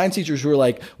studies and design teachers who are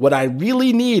like, what I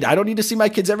really need, I don't need to see my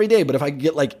kids every day, but if I can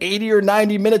get like 80 or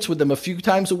 90 minutes with them a few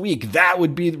times a week, that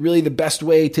would be really the best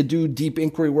way to do deep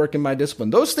inquiry work in my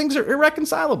discipline. Those things are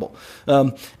irreconcilable.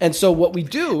 And so what we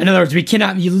do... In other words,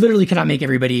 you literally cannot make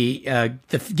everybody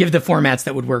give the formats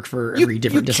that would work for every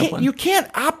different discipline. You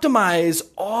can't optimize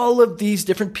all of these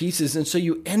different pieces. And so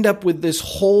you end up with this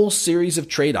whole series of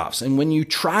trade-offs. And when you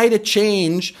try to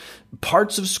change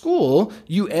parts of school,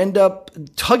 you end up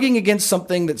tugging against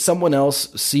something that someone else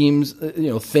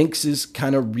thinks is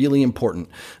kind of really important.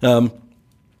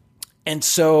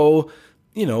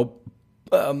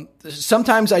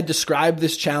 Sometimes I describe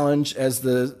this challenge as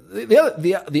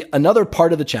another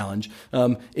part of the challenge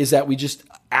is that we just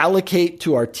allocate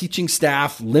to our teaching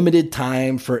staff limited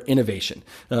time for innovation.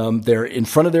 They're in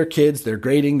front of their kids, they're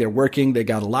grading, they're working, they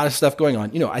got a lot of stuff going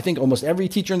on. I think almost every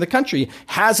teacher in the country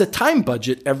has a time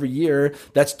budget every year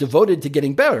that's devoted to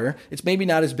getting better. It's maybe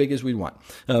not as big as we want.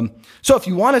 So if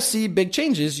you want to see big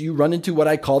changes, you run into what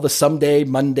I call the someday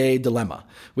Monday dilemma,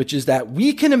 which is that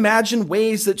we can imagine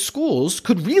ways that schools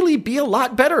could really be a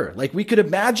lot better. Like we could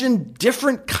imagine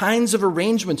different kinds of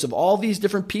arrangements of all these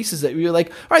different pieces that we're like,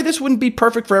 all right, this wouldn't be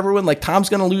perfect for everyone. Like Tom's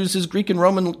going to lose his Greek and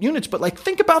Roman units, but like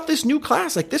think about this new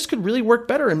class. Like this could really work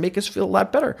better and make us feel a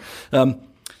lot better.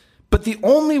 But the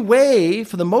only way,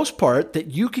 for the most part,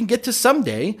 that you can get to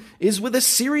someday is with a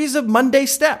series of Monday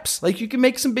steps. Like, you can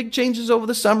make some big changes over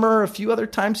the summer, a few other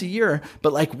times a year.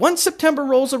 But like, once September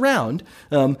rolls around,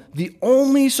 the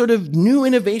only sort of new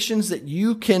innovations that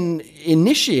you can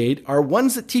initiate are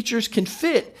ones that teachers can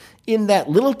fit in that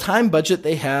little time budget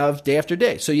they have day after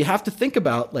day. So you have to think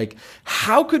about, like,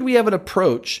 how could we have an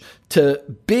approach to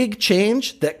big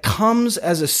change that comes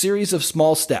as a series of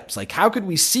small steps? Like, how could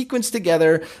we sequence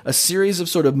together a series of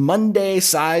sort of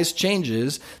Monday-sized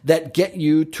changes that get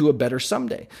you to a better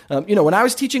someday? When I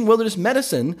was teaching wilderness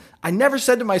medicine, I never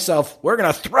said to myself, we're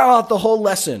going to throw out the whole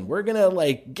lesson. We're going to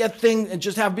like get things and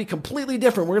just have it be completely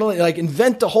different. We're going to like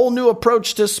invent a whole new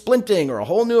approach to splinting or a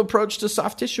whole new approach to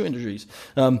soft tissue injuries.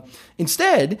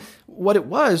 Instead, what it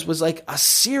was like a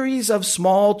series of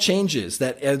small changes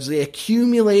that, as they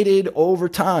accumulated over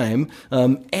time,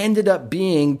 ended up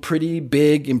being pretty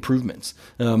big improvements.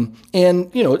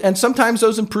 And sometimes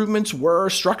those improvements were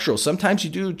structural. Sometimes you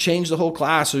do change the whole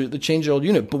class or change the whole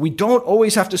unit, but we don't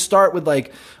always have to start with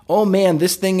like, oh man,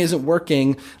 this thing isn't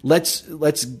working. Let's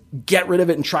get rid of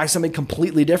it and try something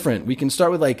completely different. We can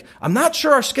start with like, I'm not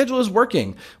sure our schedule is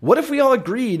working. What if we all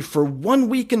agreed for 1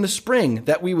 week in the spring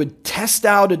that we would test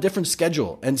out a different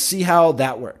schedule and see how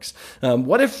that works?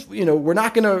 What if, we're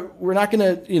not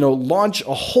gonna launch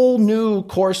a whole new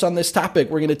course on this topic.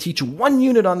 We're going to teach 1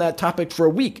 unit on that topic for a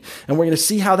week, and we're going to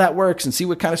see how that works and see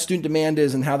what kind of student demand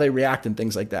is and how they react and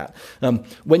things like that.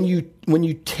 When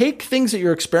you take things that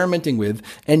you're experimenting with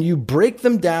and you break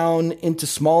them down into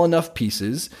small enough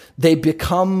pieces, they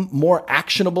become more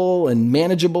actionable and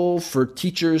manageable for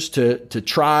teachers to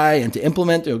try and to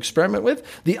implement, to experiment with.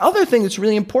 The other thing that's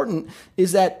really important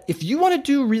is that if you want to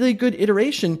do really good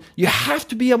iteration, you have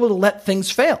to be able to let things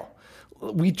fail.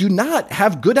 We do not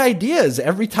have good ideas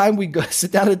every time we go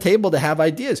sit down at a table to have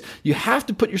ideas. You have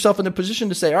to put yourself in a position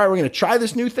to say, all right, we're going to try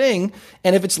this new thing.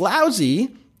 And if it's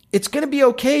lousy, it's going to be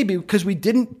okay because we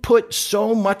didn't put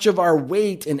so much of our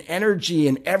weight and energy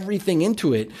and everything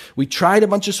into it. We tried a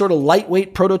bunch of sort of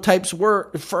lightweight prototypes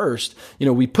first.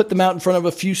 We put them out in front of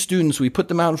a few students. We put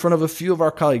them out in front of a few of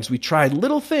our colleagues. We tried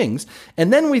little things.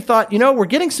 And then we thought, we're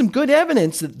getting some good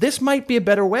evidence that this might be a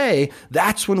better way.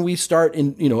 That's when we start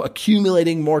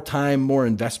accumulating more time, more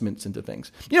investments into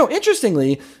things.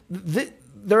 Interestingly,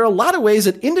 there are a lot of ways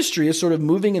that industry is sort of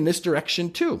moving in this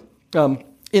direction too.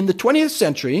 In the 20th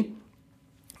century,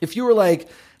 if you were like,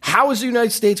 how is the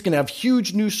United States going to have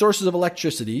huge new sources of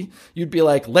electricity? You'd be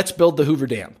like, let's build the Hoover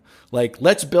Dam. Like,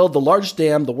 let's build the largest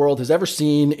dam the world has ever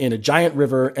seen in a giant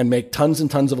river and make tons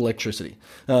and tons of electricity.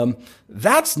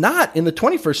 That's not, in the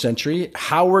 21st century,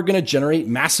 how we're going to generate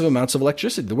massive amounts of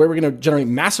electricity. The way we're going to generate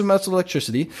massive amounts of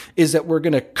electricity is that we're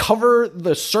going to cover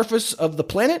the surface of the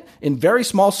planet in very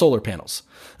small solar panels.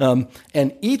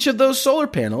 And each of those solar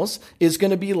panels is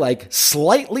going to be like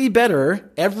slightly better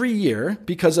every year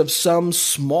because of some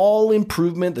small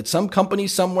improvement that some company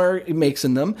somewhere makes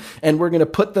in them. And we're going to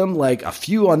put them like a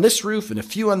few on this roof and a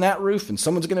few on that roof. And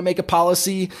someone's going to make a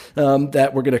policy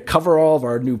that we're going to cover all of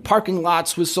our new parking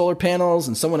lots with solar panels.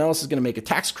 And someone else is going to make a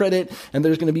tax credit. And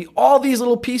there's going to be all these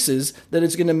little pieces that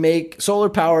is going to make solar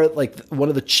power like one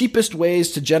of the cheapest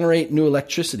ways to generate new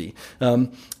electricity.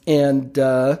 And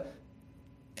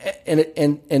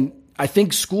I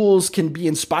think schools can be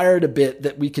inspired a bit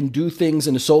that we can do things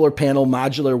in a solar panel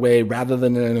modular way rather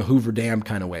than in a Hoover Dam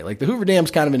kind of way. Like the Hoover Dam's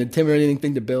kind of an intimidating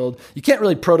thing to build. You can't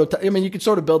really prototype. I mean, you can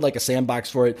sort of build like a sandbox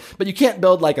for it, but you can't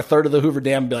build like a third of the Hoover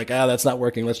Dam and be like, that's not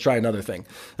working. Let's try another thing.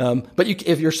 But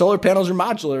if your solar panels are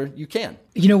modular, you can.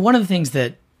 One of the things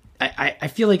that I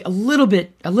feel like a little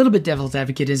bit devil's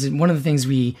advocate is one of the things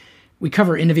we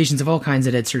cover innovations of all kinds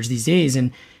at EdSurge these days.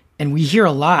 And we hear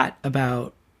a lot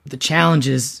about the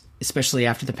challenges, especially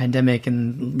after the pandemic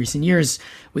and recent years,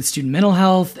 with student mental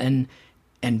health and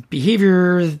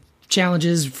behavior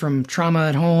challenges from trauma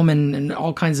at home and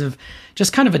all kinds of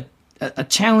just kind of a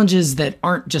challenges that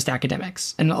aren't just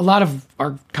academics. And a lot of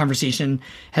our conversation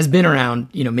has been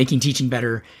around, making teaching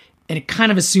better. And it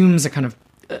kind of assumes a kind of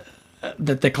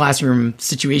that the classroom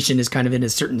situation is kind of in a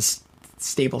certain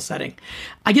stable setting.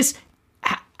 I guess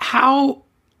do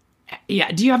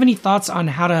you have any thoughts on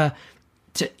how to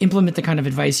implement the kind of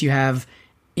advice you have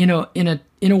in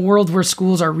a world where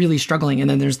schools are really struggling? And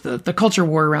then there's the culture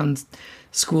war around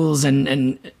schools and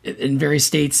in various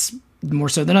states more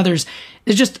so than others.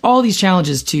 There's just all these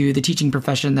challenges to the teaching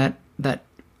profession that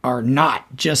are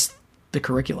not just the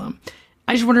curriculum.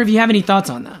 I just wonder if you have any thoughts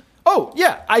on that. Oh,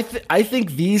 yeah. I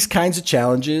think these kinds of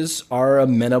challenges are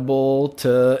amenable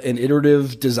to an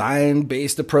iterative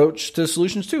design-based approach to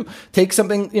solutions too. Take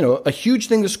something, a huge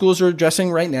thing the schools are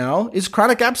addressing right now is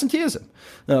chronic absenteeism.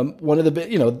 One of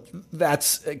the,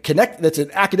 that's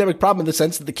an academic problem in the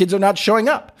sense that the kids are not showing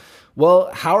up.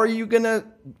 Well, how are you going to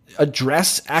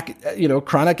address,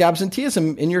 chronic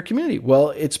absenteeism in your community?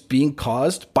 Well, it's being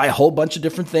caused by a whole bunch of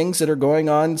different things that are going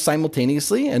on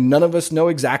simultaneously, and none of us know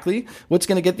exactly what's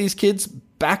going to get these kids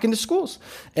back into schools.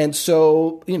 And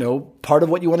so, part of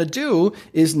what you want to do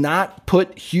is not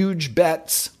put huge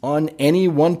bets on any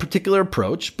one particular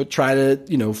approach, but try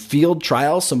to, field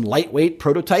trial some lightweight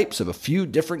prototypes of a few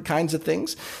different kinds of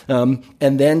things, and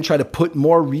then try to put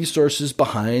more resources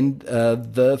behind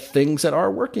the things that are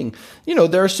working.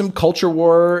 There's some culture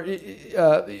war.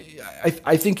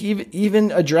 I think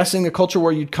even addressing a culture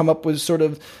war, you'd come up with sort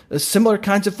of similar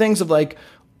kinds of things of like,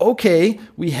 okay,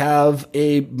 we have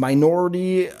a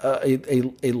minority,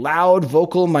 a loud,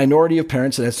 vocal minority of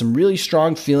parents that has some really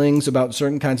strong feelings about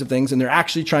certain kinds of things, and they're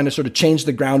actually trying to sort of change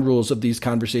the ground rules of these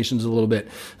conversations a little bit,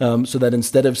 so that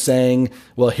instead of saying,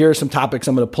 well, here are some topics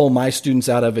I'm going to pull my students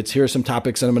out of, here are some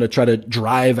topics that I'm going to try to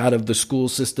drive out of the school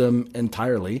system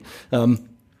entirely.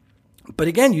 But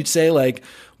again, you'd say like,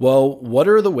 well, what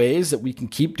are the ways that we can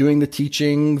keep doing the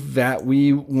teaching that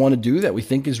we want to do, that we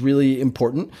think is really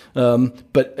important,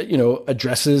 but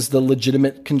addresses the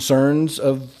legitimate concerns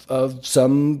of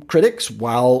some critics,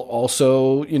 while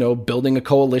also building a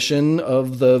coalition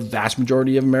of the vast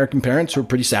majority of American parents who are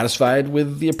pretty satisfied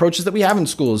with the approaches that we have in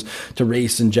schools to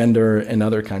race and gender and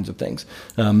other kinds of things.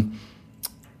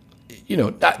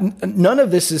 None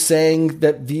of this is saying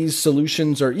that these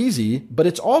solutions are easy, but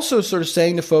it's also sort of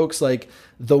saying to folks like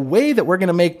the way that we're going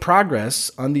to make progress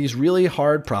on these really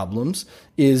hard problems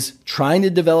is trying to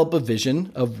develop a vision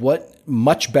of what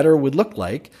much better would look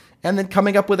like, and then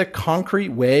coming up with a concrete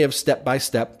way of step by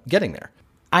step getting there.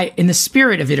 In the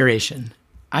spirit of iteration,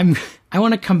 I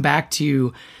want to come back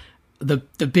to the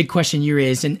big question you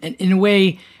raised, and in a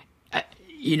way,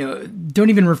 don't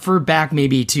even refer back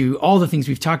maybe to all the things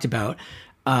we've talked about.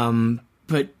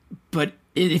 But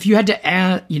if you had to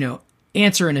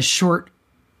answer in a short,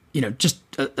 just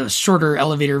a shorter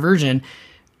elevator version,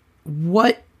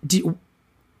 why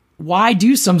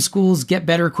do some schools get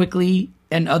better quickly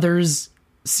and others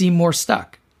seem more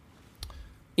stuck?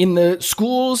 In the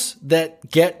schools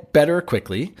that get better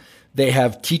quickly, they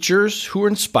have teachers who are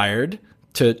inspired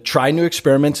to try new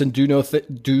experiments and do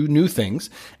new things.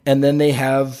 And then they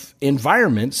have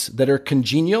environments that are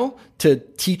congenial to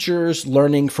teachers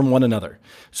learning from one another.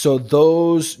 So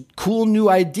those cool new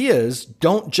ideas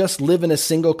don't just live in a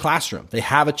single classroom. They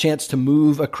have a chance to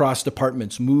move across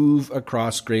departments, move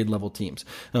across grade level teams.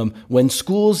 When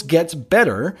schools gets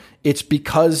better, it's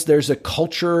because there's a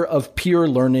culture of peer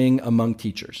learning among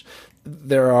teachers.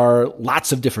 There are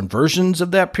lots of different versions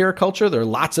of that peer culture. There are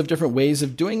lots of different ways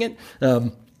of doing it.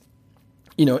 And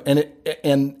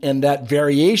that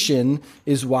variation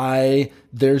is why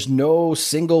there's no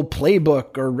single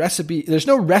playbook or recipe. There's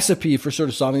no recipe for sort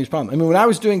of solving these problems. I mean, when I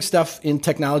was doing stuff in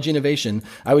technology innovation,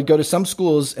 I would go to some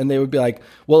schools and they would be like,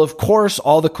 well, of course,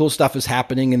 all the cool stuff is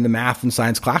happening in the math and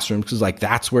science classrooms because like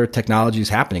that's where technology is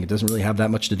happening. It doesn't really have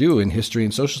that much to do in history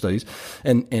and social studies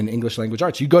and English language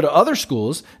arts. You go to other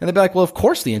schools and they'd be like, well, of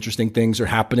course, the interesting things are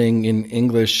happening in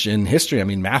English and history. I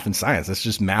mean, math and science, that's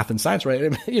just math and science,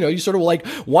 right? You sort of like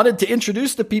wanted to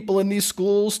introduce the people in these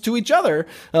schools to each other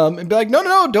and be like, no,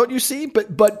 don't you see?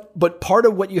 But part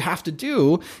of what you have to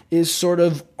do is sort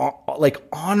of like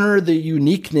honor the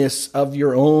uniqueness of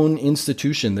your own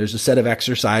institution. There's a set of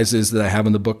exercises that I have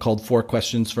in the book called 4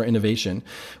 Questions for Innovation,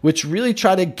 which really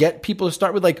try to get people to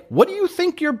start with like, what do you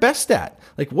think you're best at?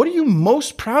 Like, what are you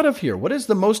most proud of here? What is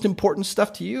the most important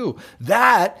stuff to you?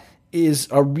 That is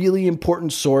a really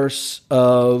important source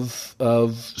of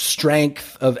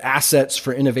strength, of assets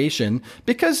for innovation,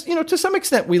 because, to some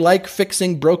extent we like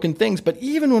fixing broken things, but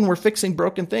even when we're fixing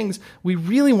broken things, we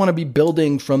really want to be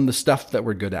building from the stuff that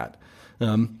we're good at.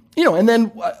 And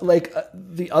then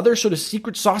the other sort of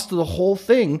secret sauce to the whole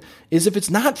thing is if it's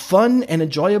not fun and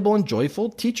enjoyable and joyful,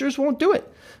 teachers won't do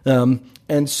it.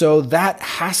 And so that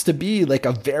has to be like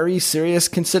a very serious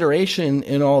consideration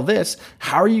in all this.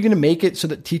 How are you going to make it so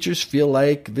that teachers feel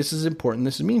like this is important,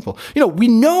 this is meaningful? We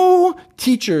know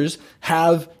teachers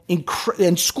have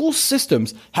and school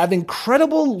systems have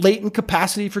incredible latent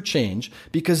capacity for change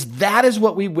because that is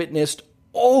what we witnessed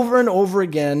over and over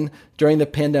again during the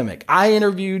pandemic. I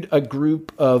interviewed a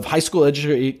group of high school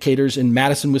educators in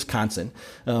Madison, Wisconsin,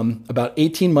 about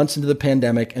 18 months into the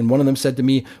pandemic. And one of them said to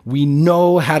me, we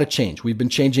know how to change. We've been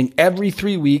changing every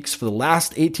 3 weeks for the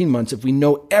last 18 months. If we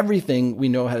know everything, we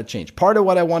know how to change. Part of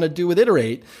what I want to do with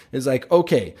Iterate is like,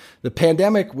 okay, the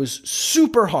pandemic was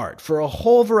super hard for a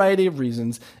whole variety of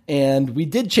reasons. And we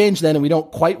did change then, and we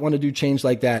don't quite want to do change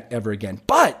like that ever again.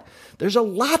 But there's a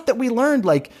lot that we learned,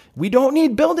 like we don't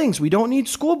need buildings, we don't need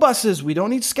school buses, we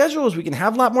don't need schedules, we can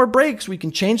have a lot more breaks, we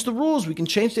can change the rules, we can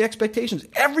change the expectations.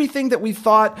 Everything that we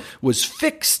thought was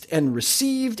fixed and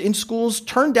received in schools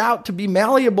turned out to be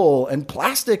malleable and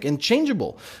plastic and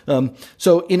changeable.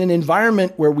 So in an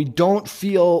environment where we don't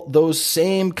feel those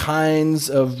same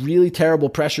kinds of really terrible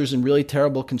pressures and really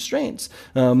terrible constraints,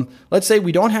 let's say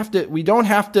we don't have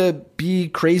to be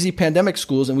crazy pandemic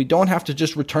schools, and we don't have to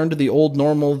just return to the old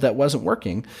normal that wasn't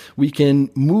working. We can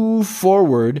move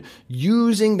forward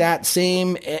using that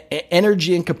same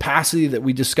energy and capacity that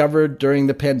we discovered during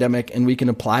the pandemic, and we can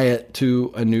apply it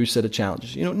to a new set of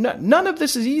challenges. None of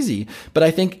this is easy, but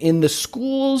I think in the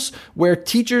schools where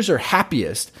teachers are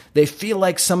happiest, they feel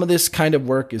like some of this kind of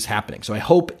work is happening. So I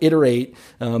hope Iterate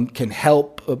can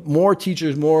help more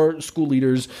teachers, more school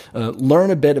leaders learn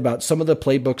a bit about some of the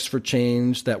playbooks for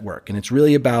change that work. And it's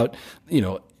really about,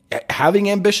 having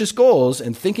ambitious goals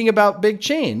and thinking about big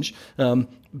change,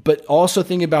 but also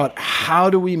thinking about how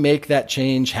do we make that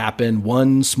change happen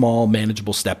one small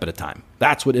manageable step at a time.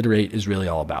 That's what Iterate is really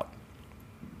all about.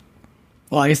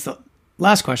 Well, I guess the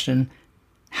last question,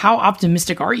 how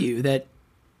optimistic are you that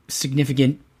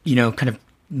significant, kind of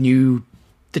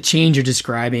the change you're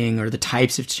describing or the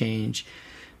types of change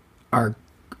are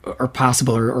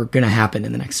possible or going to happen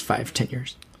in the next 5-10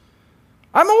 years?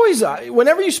 I'm always,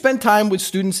 whenever you spend time with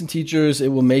students and teachers, it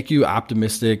will make you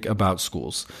optimistic about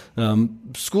schools.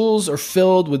 Schools are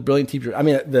filled with brilliant teachers. I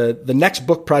mean, the next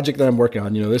book project that I'm working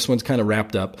on, this one's kind of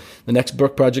wrapped up. The next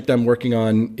book project I'm working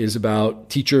on is about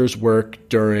teachers' work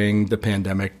during the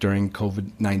pandemic, during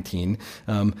COVID-19,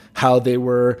 how they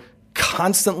were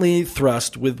constantly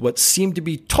thrust with what seemed to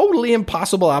be totally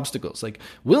impossible obstacles. Like,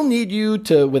 we'll need you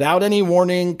to, without any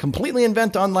warning, completely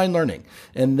invent online learning.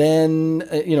 And then,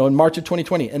 in March of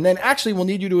 2020. And then actually we'll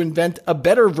need you to invent a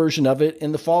better version of it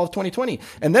in the fall of 2020.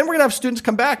 And then we're going to have students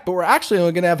come back, but we're actually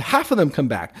only going to have half of them come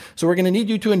back. So we're going to need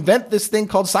you to invent this thing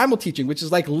called simulteaching, which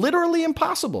is like literally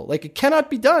impossible. Like, it cannot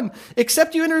be done,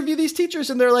 except you interview these teachers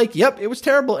and they're like, yep, it was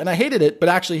terrible and I hated it, but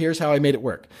actually here's how I made it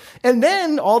work. And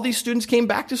then all these students came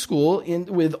back to school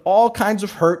with all kinds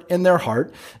of hurt in their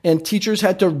heart, and teachers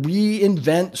had to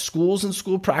reinvent schools and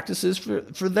school practices for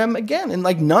them again. And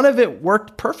like, none of it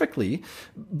worked perfectly,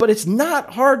 but it's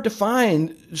not hard to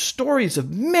find stories of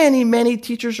many, many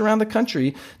teachers around the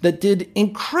country that did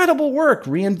incredible work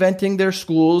reinventing their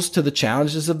schools to the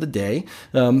challenges of the day,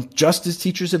 just as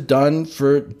teachers have done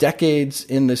for decades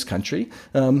in this country.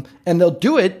 And they'll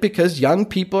do it because young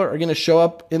people are going to show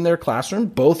up in their classroom,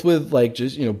 both with like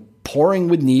just, pouring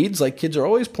with needs, like kids are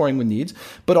always pouring with needs,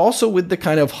 but also with the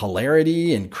kind of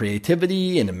hilarity and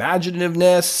creativity and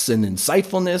imaginativeness and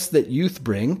insightfulness that youth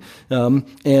bring.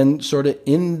 And sort of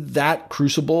in that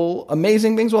crucible,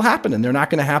 amazing things will happen, and they're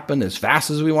not going to happen as fast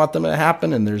as we want them to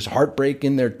happen. And there's heartbreak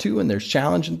in there too, and there's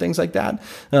challenge and things like that.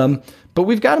 But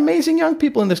we've got amazing young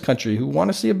people in this country who want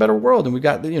to see a better world. And we've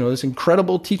got, this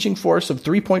incredible teaching force of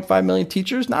 3.5 million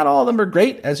teachers. Not all of them are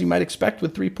great, as you might expect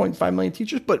with 3.5 million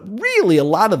teachers, but really a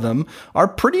lot of them are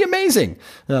pretty amazing.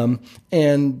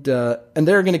 And they're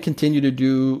going to continue to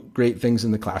do great things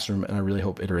in the classroom. And I really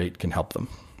hope Iterate can help them.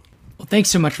 Well, thanks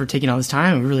so much for taking all this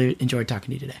time. I really enjoyed talking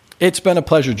to you today. It's been a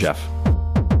pleasure, Jeff.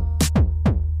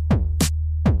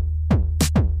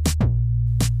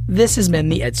 This has been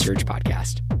the EdSurge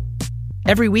Podcast.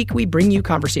 Every week, we bring you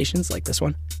conversations like this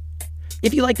one.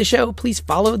 If you like the show, please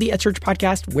follow the EdSurge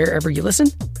Podcast wherever you listen.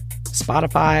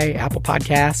 Spotify, Apple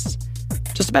Podcasts,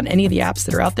 just about any of the apps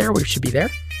that are out there, we should be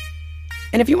there.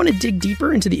 And if you want to dig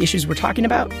deeper into the issues we're talking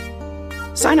about,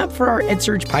 sign up for our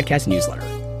EdSurge Podcast newsletter.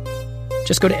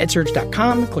 Just go to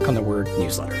edsurge.com, click on the word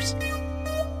newsletters.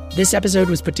 This episode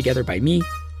was put together by me,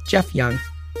 Jeff Young.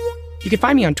 You can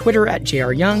find me on Twitter at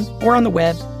jryoung or on the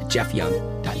web at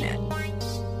jeffyoung.net.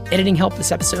 Editing help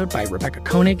this episode by Rebecca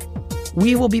Koenig.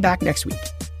 We will be back next week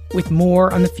with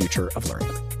more on the future of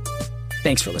learning.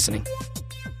 Thanks for listening.